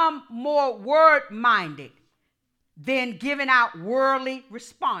become more word-minded than giving out worldly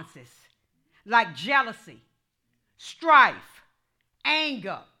responses like jealousy, strife,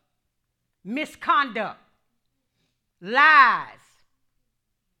 anger, misconduct, lies.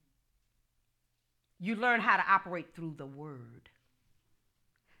 You learn how to operate through the Word.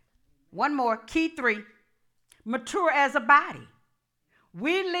 One more, key 3, mature as a body.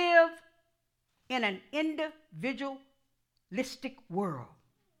 We live in an individualistic world,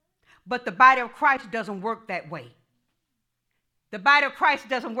 but the body of Christ doesn't work that way. The body of Christ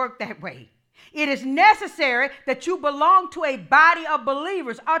doesn't work that way. It is necessary that you belong to a body of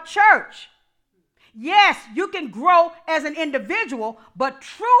believers, a church. Yes, you can grow as an individual, but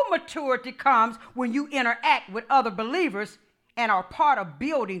true maturity comes when you interact with other believers and are part of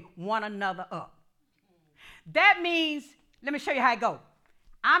building one another up. That means, let me show you how it goes.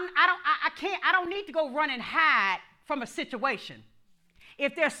 I don't need to go run and hide from a situation.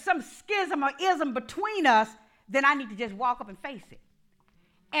 If there's some schism or ism between us, then I need to just walk up and face it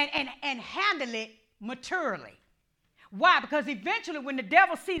and handle it maturely. Why? Because eventually when the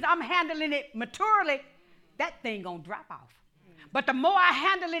devil sees I'm handling it maturely, that thing gonna drop off. But the more I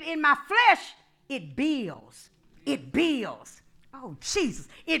handle it in my flesh, it builds. It builds. Oh, Jesus,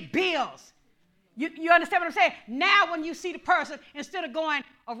 it builds. You understand what I'm saying? Now when you see the person, instead of going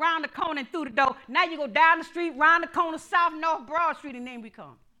around the corner and through the door, now you go down the street, round the corner, south, north, Broad Street, and then we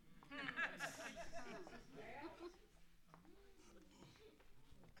come.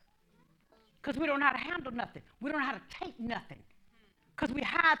 Because we don't know how to handle nothing. We don't know how to take nothing. Because we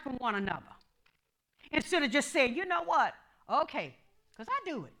hide from one another. Instead of just saying, you know what? Okay, because I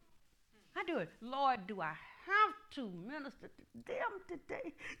do it. I do it. Lord, do I have to minister to them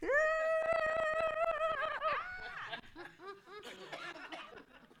today?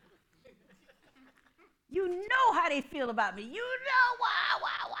 You know how they feel about me. You know why.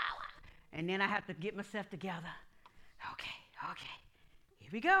 And then I have to get myself together. Okay.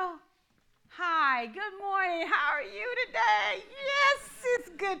 Here we go. Hi, good morning. How are you today? Yes, it's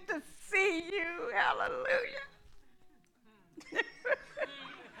good to see you. Hallelujah.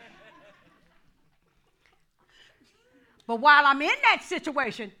 But while I'm in that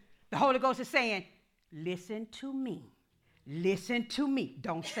situation, the Holy Ghost is saying, listen to me. Listen to me.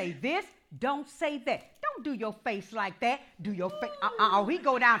 Don't say this. Don't say that. Don't do your face like that. Do your face. We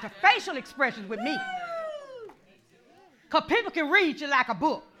go down to facial expressions with me. Because people can read you like a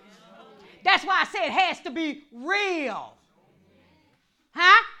book. That's why I said it has to be real.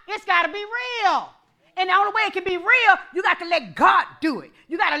 Huh? It's got to be real. And the only way it can be real, you got to let God do it.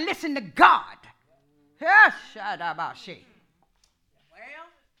 You got to listen to God. Well,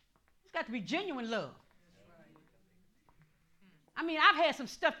 it's got to be genuine love. I mean, I've had some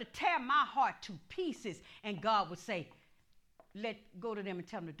stuff to tear my heart to pieces, and God would say, go to them and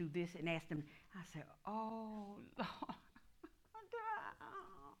tell them to do this, and ask them. I said, oh, Lord.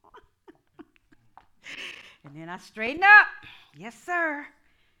 And then I straighten up. Yes, sir.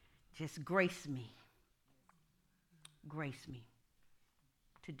 Just grace me. Grace me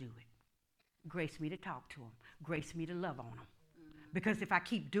to do it. Grace me to talk to them. Grace me to love on them. Because if I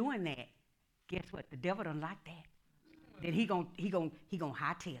keep doing that, guess what? The devil don't like that. Then he gonna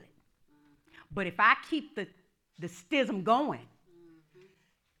hightail it. But if I keep the schism going,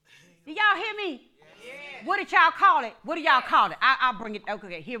 do y'all hear me? Yeah. What did y'all call it? What do y'all call it? I'll bring it.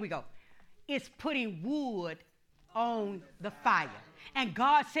 Okay, here we go. It's putting wood on the fire. And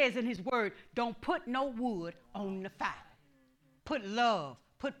God says in his word, don't put no wood on the fire. Put love,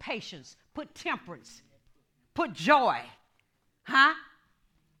 put patience, put temperance, put joy. Huh?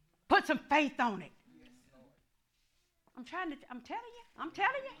 Put some faith on it. I'm telling you.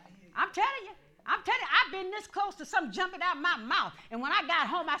 I've been this close to something jumping out my mouth. And when I got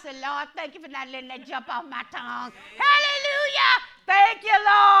home, I said, Lord, thank you for not letting that jump off my tongue. Hallelujah. Thank you,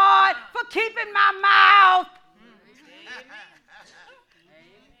 Lord, for keeping my mouth.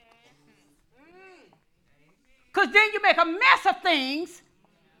 Because then you make a mess of things.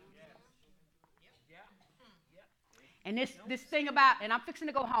 And this thing about, and I'm fixing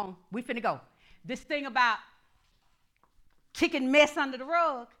to go home. We finna go. This thing about kicking mess under the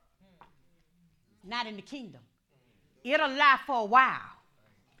rug, not in the kingdom. It'll lie for a while.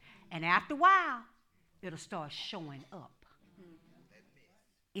 And after a while, it'll start showing up.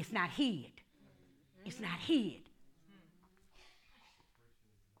 It's not hid. It's not hid.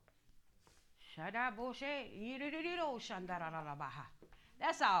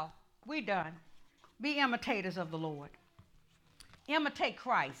 That's all. We done. Be imitators of the Lord. Imitate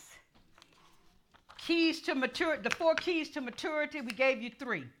Christ. Keys to maturity. The 4 keys to maturity, we gave you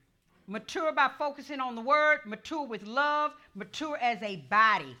 3. Mature by focusing on the word. Mature with love. Mature as a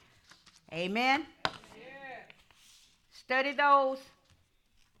body. Amen. Yeah. Study those.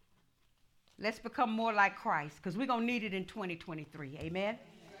 Let's become more like Christ, because we're going to need it in 2023. Amen.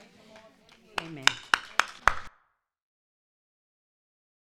 Amen.